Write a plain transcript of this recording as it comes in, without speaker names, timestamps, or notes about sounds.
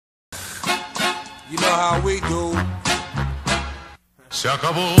You know how we do. Se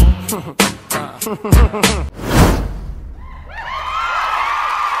acabó.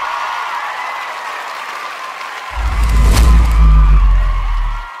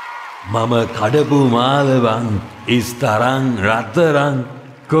 මම කඩපු මාලවන් ඉස්තරං රත්තරං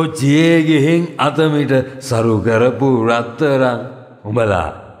කොච්චියේ ගිහින් අතමිට සරු කරපු රත්තරං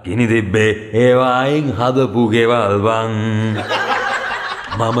උඹලා කිනි දෙබ්බේ ඒවායින් හදපු ගෙවල් බං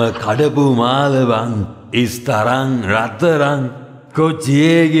මම කඩපු මාලවන් ඉස්තරං රත්තරං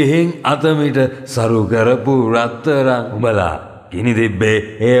කොච්චියේ ගිහින් අතමිට සරු කරපු රත්තරං උඹලා කිනි දෙබ්බේ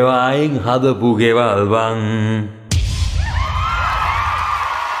ඒවායින් හදපු ගෙවල් බං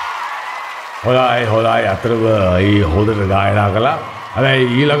හොඳයි අතරව ඒ හොඳට ගායනා කළා. හැබැයි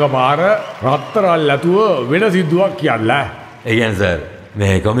ඊළඟ පාර රත්තරන් ලැතුව වෙන සිද්ධුවක් කියන්න. ඒ කියන්නේ සර්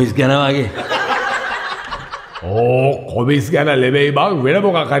මේ කොමිස් ගැන වගේ. කොමිස් ගැන ලැබෙයි බං වෙන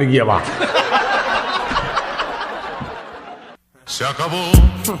මොකක් හරි කියපන්. Se acabó.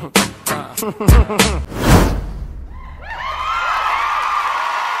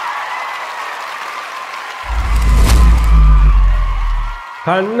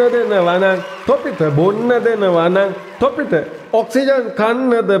 කන්න දෙනවනම් තොපිට බොන්න දෙනවනම් තොපිට ඔක්සිජන්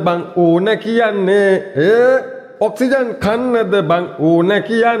කන්නද බං ඕන කියන්නේ ඔක්සිජන් කන්නද බං ඕන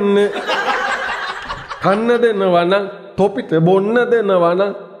කියන්නේ කන්න දෙනවනම් තොපිට බොන්න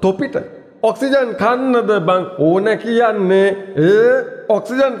දෙනවනම් තොපිට ඔක්සිජන් කන්නද බං ඕන කියන්නේ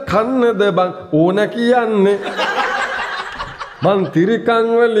ඔක්සිජන් කන්නද බං ඕන කියන්නේ මන්තිරිකන්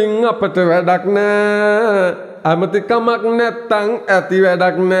වලින් අපට වැඩක් නෑ ඇමතිකමක් නැත්තං ඇති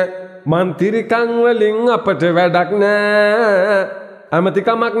වැඩක් නෑ මන්තිරිකං වලින් අපට වැඩක් නෑ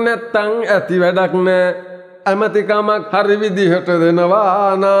ඇමතිකමක් නැත්තං ඇති වැඩක් නෑ ඇමතිකමක් හරි විදිහට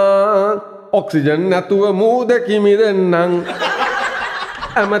දෙනවා නම් ඔක්සිජන් නැතුව මූද කිමි දෙන්නම්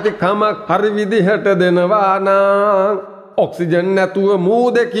ඇමතිකමක් හරි විදිහට දෙනවා නම් ඔක්සිජන් නැතුව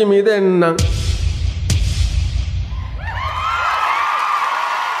මූද කිමි දෙන්නම්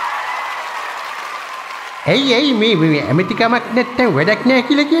ඇයි මේ ඇමතිකමක් නැත්තම් වැඩක් නෑ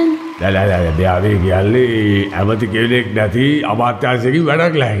කියලා කියන්නේ? නෑ බෑවේ කියන්නේ ඇමති කෙනෙක් නැති අමාත්‍යාංශයකින්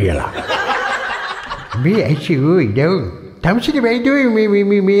වැඩක් නැහැ කියලා. මේ ඇයිසෝ ඉදෝ තමසිට වෙයිදෝ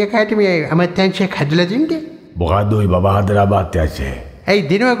මේ කාට මේ අමාත්‍යාංශයක් හදලා දෙන්නේ? මොකද්ද ওই බබා හදලා අමාත්‍යාංශය? ඇයි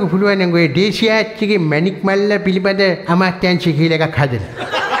දෙනවකෝ පුළුවන් නම් ඔය දේශීයාච්චිගේ මැණික් මල්ල පිළිබඳ අමාත්‍යාංශය කියලා එකක්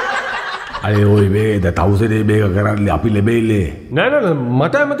හදලා. අනේ ඔය මේ තවුසනේ මේක කරන්නේ අපි ලැබෙන්නේ නෑ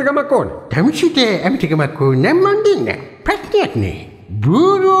මට ඇමතිකමක් ඕනේ තමසිට ඇමතිකමක් ඕනේ මන් දෙන්න ප්‍රශ්නයක් නේ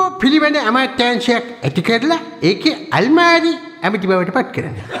බූරෝ පිළිවෙල අමාත්‍යාංශයක් ඇති කරලා ඒකේ අල්මාරි ඇමති බවට පත්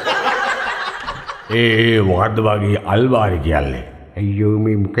කරන්න මොකද්ද වගේ අල්මාරි කියන්නේ අයියෝ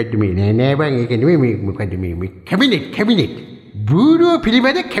මේ මොකද්ද මේ නෑ බං ඒක නෙමෙයි මේ මොකද්ද මේ කැබිනට් බූරෝ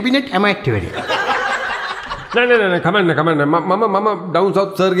පිළිවෙල කැබිනට් අමාත්‍යවරයා නෑ කමන්න මම ඩවුන්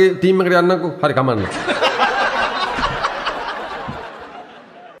සවුත් සර්ගේ ටීම් එකට යන්නකෝ හරි කමන්න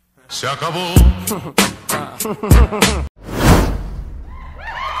Se acabó.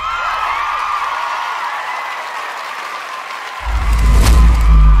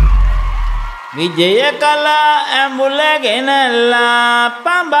 විජය කලා ඇඹුලගෙනල්ලා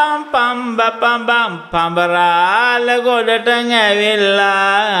පඹම් පඹරාල ගොඩට ඇවිල්ලා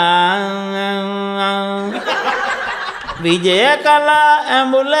විජය කලා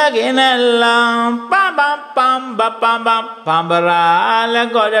ඇඹුලගෙනල්ලා පඹම් පඹරාල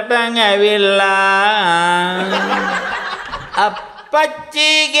ගොඩට ඇවිල්ලා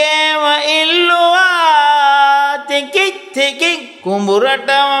අපච්චිගේම ඉල්ලුවා තිකි කුඹුරට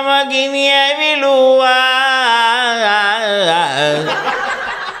මම ගිනි ඇවිලුවා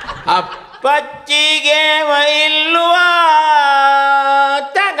අපච්චිගේම ඉල්ලුවා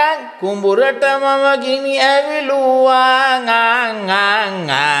තගන් කුඹුරට මම ගිනි ඇවිලුවා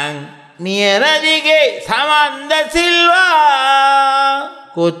නියරදිගේ සමන්ද සිල්වා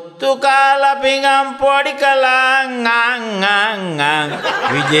කුත්තු කාලා පිඟම් පොඩි කලා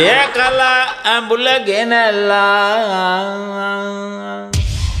විජය කලා අඹුල ගෙනල්ලා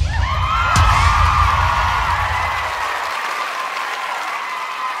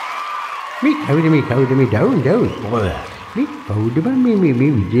මේ කවුද මේ ඩවුන් මොකද මේ කවුද බං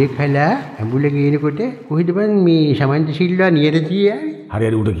මේ විජය කලා අඹුල ගේනකොට කොහෙද බං මේ සමන්ත සිල්වා නියරදී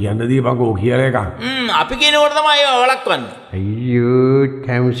හරියට උට කියන්න දීපන්කෝ කියලා එකක්. අපි කියනකොට තමයි ඒව වළක්වන්නේ. අයියෝ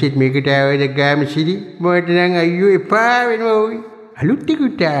තමසිට මේකට ආවද ගාමසිරි මොකට නම් අයියෝ එපා වෙනවා ඔයි. අලුත්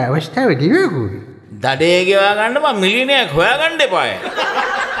ටිකට අවස්ථාව දෙනවකෝ. දඩේ ගෙවා ගන්න මම මිලියනයක් හොයාගන්න එපාය.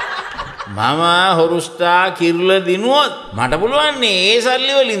 මම හොරුස්ටා කිරුල දිනුවොත් මට පුළුවන් නේ ඒ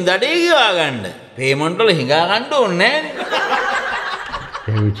සල්ලි වලින් දඩේ ගෙවා ගන්න. පේමන්ට් වල හිඟා ගන්න ඕනේ නෑනේ.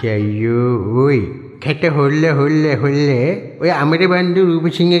 තැන්සි අයියෝ ඔයි කැට හොල්ල ඔය අමර බන්දු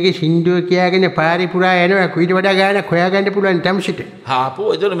රූපසිංහගේ සින්දුව කියාගෙන පාරේ පුරා යනවා ඊට වඩා ගානක් හොයාගන්න පුළුවන් තම්සිට.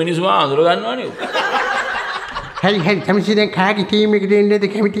 හාපෝ එතන මිනිස්සු මා අඳුර ගන්නවනේ. හරි තම්සි දැන් කාගේ ටීම් එකට එන්නද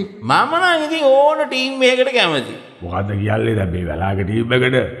කැමති? මම නම් ඉතින් ඕන ටීම් එකකට කැමති. මොකද්ද කියන්නේ දැන් මේ වෙලාවක ටීම්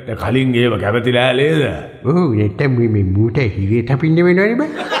එකට? දැන් කලින් ඒව කැමති නෑ නේද? ඔව් නැත්තම් මේ මූට හිරේ තපින්න වෙනවනේ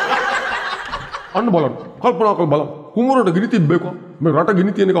බං. අන්න බලන්න කල්පනා කරලා බලන්න කුඹරට ගිනි තිබ්බේකෝ මේ රට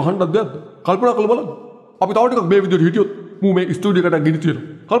ගිනි තියෙන එක අහන්නත් දෙයක්ද කල්පනා කරලා බලන්න අපි තව ටිකක් මේ විදිහට හිටියොත් මූ මේ ස්ටුඩියෝ එකට ගිනි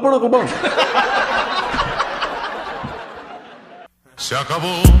තියෙනවා කල්පනා කරලා බලන්න Se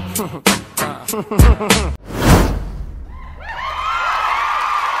acabó.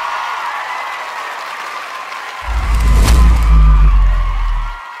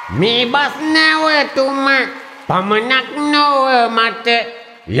 මේ බස් නැවතුම පමණක් නොව මට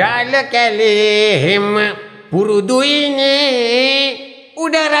යාල කැලේ හැම පුරුදුයිනේ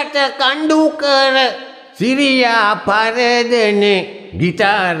උඩරට කණ්ඩු කර සිරියා පරදනේ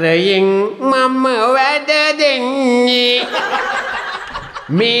ගිටාරයෙන් මම වැඩ දෙන්නේ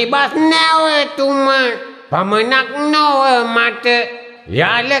මේ බස් නැවතුම පමණක් නොව මට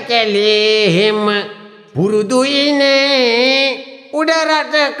යාල කැලේ හැම පුරුදුයිනේ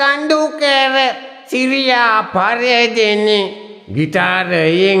උඩරට කණ්ඩු කර සිරියා පරදනේ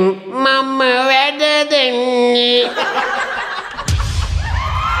ගිටාරයෙන් මම වැඩ දෙන්නේ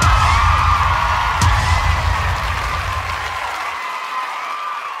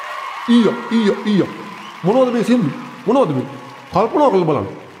ඊය මොනවද මේ සින්දු මොනවද මේ කල්පනා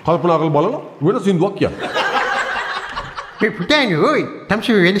කරලා බලන්න වෙන සින්දුවක් කියන්න මේ පුතේනි ඔයි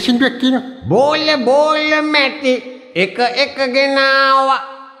තම්සි වෙන සින්දුවක් කියනවා බෝල මැටි එක ගෙනාවා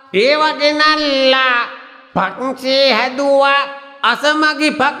ඒව ගෙනල්ලා පක්ෂේ හැදුවා අසමගි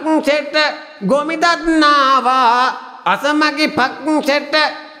පක්ෂෙට ගොමිදත් නාවා අසමගි පක්ෂෙට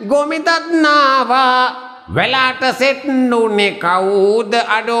ගොමිදත් නාවා වෙලාට සෙට්නුනේ කවුද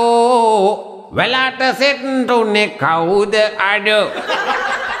අඩෝ වෙලාට සෙට්නුනේ කවුද අඩෝ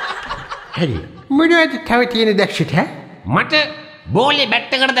හරි මොනවද තව තියෙන දැක්ෂිත මට බෝලේ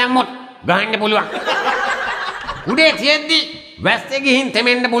බැට් එකට දැම්මොත් ගහන්න පුළුවන් උඩේ තියෙද්දි වැස්සේ ගිහින්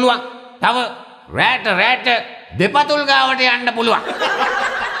තෙමෙන්න පුළුවන් තව රැට දෙපතුල් ගාවට යන්න පුළුවන්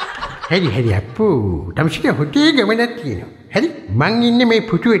හරි අප්පෝ තම්සිට හොටේ ගමනක් තියෙනවා හරි මං ඉන්නේ මේ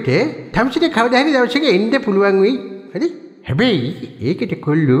පුටුවට තම්සිට කවදා හරි දවසක එන්න පුළුවන් වෙයි හරි හැබැයි ඒකට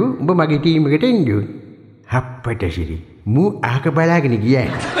කොල්ලෝ උඹ මගේ ටීම් එකට එන්න ඕනේ අප්පට සිරි මූ ආක බලාගෙන ගියා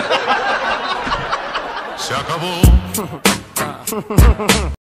Se acabó.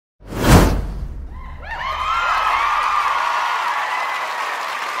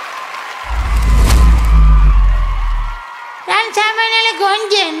 Ransamana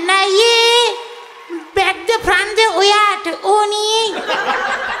gonjen naye back the front ඔයාට ඕනි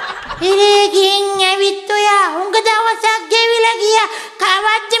ඉරේකින් ඇවිත් ඔයා හුඟ දවසක් ගෙවිලා ගියා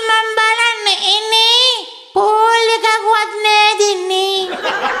කවද්ද මන් බලන්න එන්නේ පෝල් එකක්වත් නෑ දින්නේ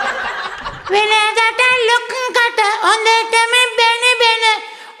වෙනදට ලොක්කට හොඳටම බැන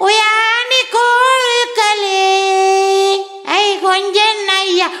ඔයානේ කෝල් කලේ ඇයි ගොන්ජෙන්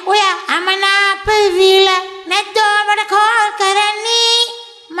අයියා ඔයා අමනාප විලා නැද්දෝ මට කෝල් කරන්නේ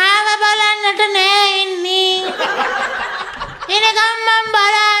මාව බලන්නට නෑ ඉන්නේ එනකම් මම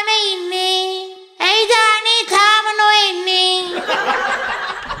බලන්න ඉන්නේ ඇයි දානේ තාම නොඑන්නේ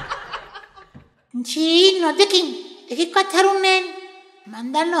ජී නොදකින් එකෙක්වත් හරුන්නේ මන්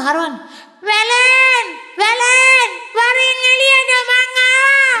දන්නව හරවන්න වැලෙන් වරින් එළියට මං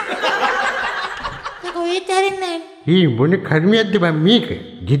ආවා කොහෙද හරින්නේ ඊ මොන කර්මයක්ද බං මේක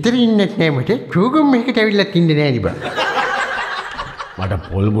ගෙදර ඉන්නත් නෑ මට චෝගම් එකකට ඇවිල්ලා ඉන්නේ නෑ නේ බං මට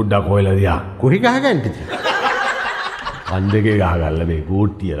පොල් මුඩක් හොයලා දියා කොහි ගහගන්නද කන් දෙකේ ගහගල්ලා මේ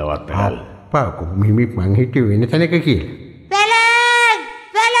කෝට්ටියලවත් ගහලා පාකෝ මිමි මං හිතුවේ වෙන තැනක කියලා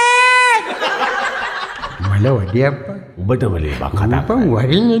මල වඩිය අප්පා උඹට වලේ බං කතා අප්පා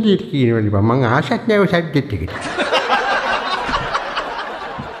වරින් එළියට කියනවනේ බං මං ආසත් නෑ ඔය සබ්ජෙක්ට් එකට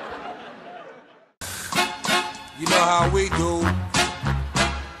You know how we do.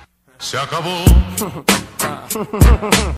 Se acabó.